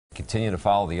continue to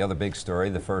follow the other big story.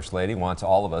 The First Lady wants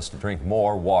all of us to drink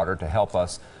more water to help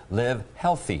us live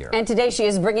healthier. And today she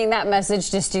is bringing that message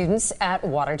to students at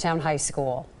Watertown High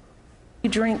School. You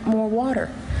drink more water.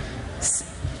 It's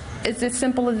as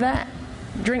simple as that.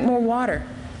 Drink more water.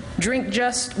 Drink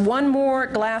just one more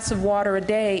glass of water a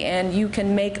day and you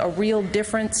can make a real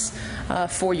difference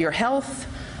for your health,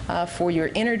 for your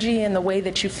energy and the way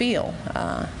that you feel.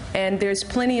 And there's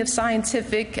plenty of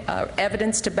scientific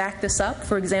evidence to back this up.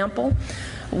 For example,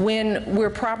 when we're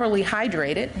properly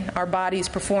hydrated, our bodies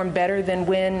perform better than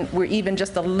when we're even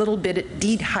just a little bit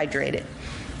dehydrated.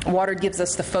 Water gives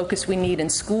us the focus we need in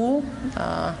school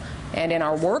and in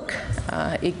our work.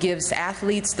 It gives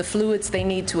athletes the fluids they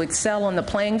need to excel on the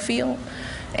playing field.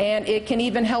 And it can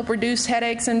even help reduce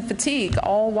headaches and fatigue,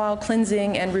 all while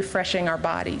cleansing and refreshing our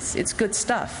bodies. It's good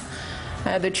stuff.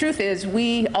 The truth is,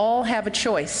 we all have a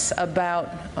choice about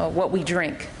what we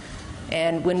drink.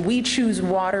 And when we choose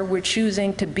water, we're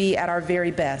choosing to be at our very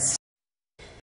best.